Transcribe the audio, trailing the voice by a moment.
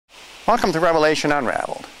Welcome to Revelation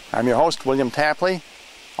Unraveled. I'm your host, William Tapley,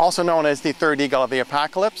 also known as the third eagle of the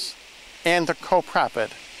apocalypse and the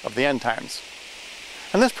co-prophet of the end times.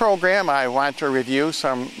 In this program, I want to review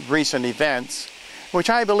some recent events which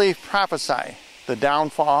I believe prophesy the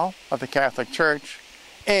downfall of the Catholic Church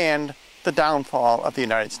and the downfall of the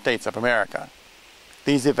United States of America.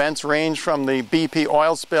 These events range from the BP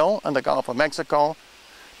oil spill in the Gulf of Mexico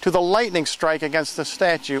to the lightning strike against the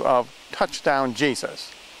statue of Touchdown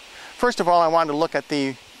Jesus. First of all, I want to look at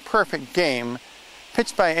the perfect game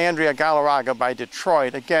pitched by Andrea Galarraga by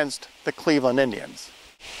Detroit against the Cleveland Indians.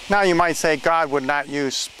 Now you might say God would not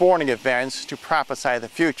use sporting events to prophesy the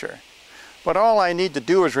future, but all I need to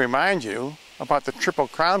do is remind you about the Triple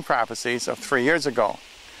Crown prophecies of 3 years ago,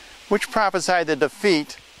 which prophesied the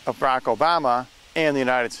defeat of Barack Obama and the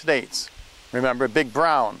United States. Remember Big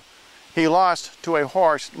Brown? He lost to a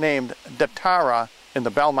horse named Datara in the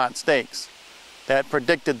Belmont Stakes. That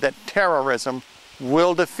predicted that terrorism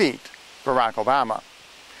will defeat Barack Obama.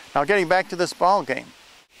 Now getting back to this ball game.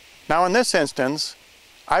 Now in this instance,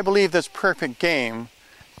 I believe this perfect game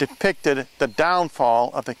depicted the downfall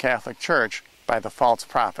of the Catholic Church by the false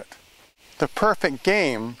prophet. The perfect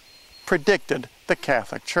game predicted the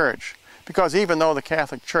Catholic Church, because even though the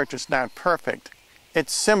Catholic Church is not perfect, it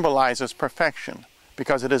symbolizes perfection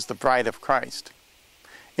because it is the bride of Christ.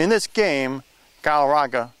 In this game,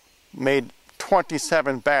 Galarraga made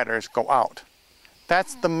 27 batters go out.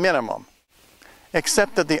 That's the minimum,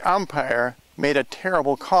 except that the umpire made a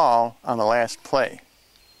terrible call on the last play.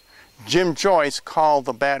 Jim Joyce called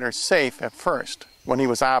the batter safe at first when he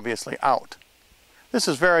was obviously out. This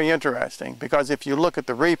is very interesting because if you look at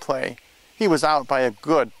the replay, he was out by a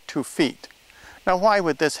good 2 feet. Now why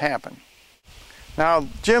would this happen? Now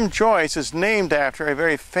Jim Joyce is named after a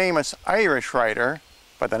very famous Irish writer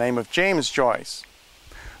by the name of James Joyce,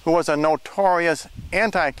 who was a notorious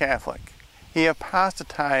anti-Catholic. He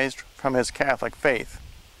apostatized from his Catholic faith.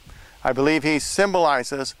 I believe he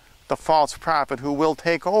symbolizes the false prophet who will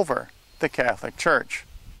take over the Catholic Church.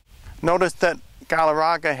 Notice that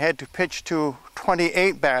Galarraga had to pitch to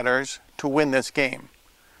 28 batters to win this game.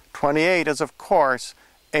 28 is, of course,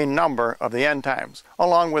 a number of the end times,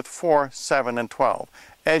 along with 4, 7, and 12,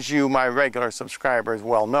 as you, my regular subscribers,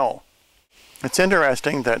 well know. It's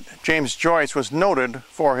interesting that James Joyce was noted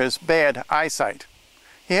for his bad eyesight.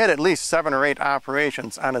 He had at least 7 or 8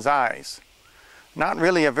 operations on his eyes. Not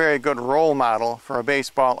really a very good role model for a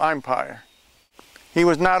baseball umpire. He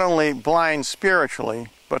was not only blind spiritually,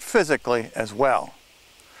 but physically as well.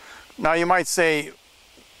 Now you might say,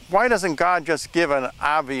 why doesn't God just give an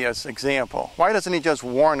obvious example? Why doesn't he just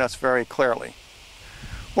warn us very clearly?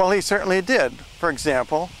 Well, he certainly did. For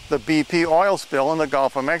example, the BP oil spill in the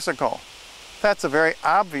Gulf of Mexico. That's a very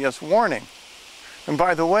obvious warning. And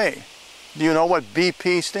by the way, do you know what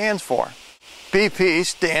BP stands for? BP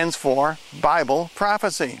stands for Bible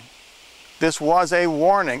prophecy. This was a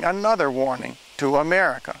warning, another warning to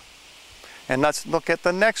America. And let's look at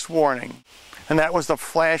the next warning. And that was the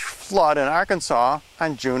flash flood in Arkansas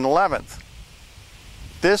on June 11th.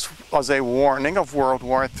 This was a warning of World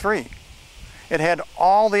War III. It had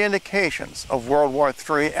all the indications of World War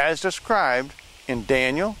III as described in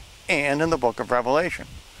Daniel and in the book of Revelation.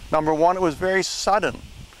 Number 1, it was very sudden.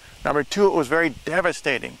 Number 2, it was very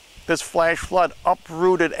devastating. This flash flood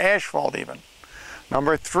uprooted asphalt even.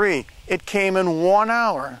 Number 3, it came in 1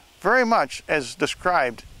 hour, very much as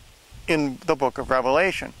described in the book of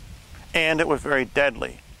Revelation. And it was very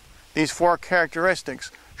deadly. These 4 characteristics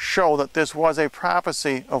show that this was a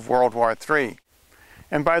prophecy of World War III.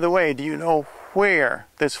 And by the way, do you know where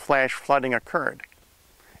this flash flooding occurred?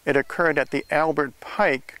 It occurred at the Albert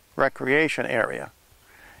Pike recreation area.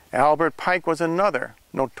 Albert Pike was another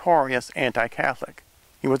notorious anti-Catholic.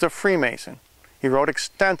 He was a Freemason. He wrote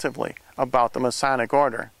extensively about the Masonic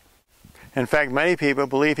order. In fact, many people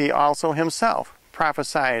believe he also himself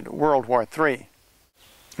prophesied World War III.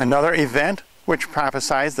 Another event which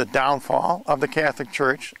prophesies the downfall of the Catholic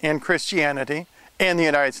Church and Christianity and the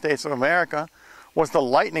United States of America was the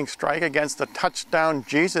lightning strike against the Touchdown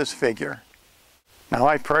Jesus figure. Now,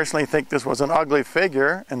 I personally think this was an ugly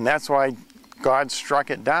figure, and that's why God struck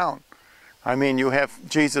it down. I mean, you have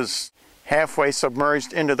Jesus halfway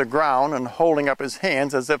submerged into the ground and holding up his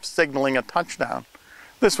hands as if signaling a touchdown.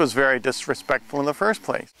 This was very disrespectful in the first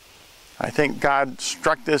place. I think God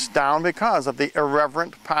struck this down because of the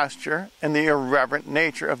irreverent posture and the irreverent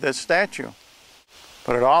nature of this statue.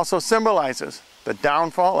 But it also symbolizes the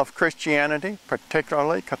downfall of Christianity,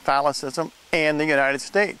 particularly Catholicism, and the United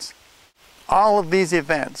States. All of these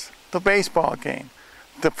events, the baseball game,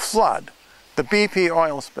 the flood, the BP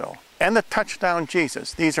oil spill, and the Touchdown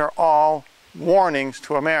Jesus, these are all warnings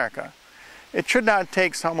to America it should not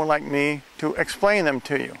take someone like me to explain them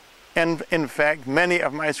to you. And in fact, many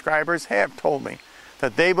of my subscribers have told me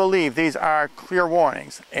that they believe these are clear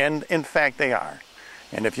warnings, and in fact they are.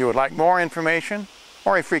 And if you would like more information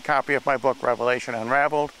or a free copy of my book, Revelation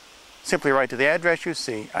Unraveled, simply write to the address you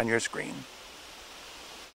see on your screen.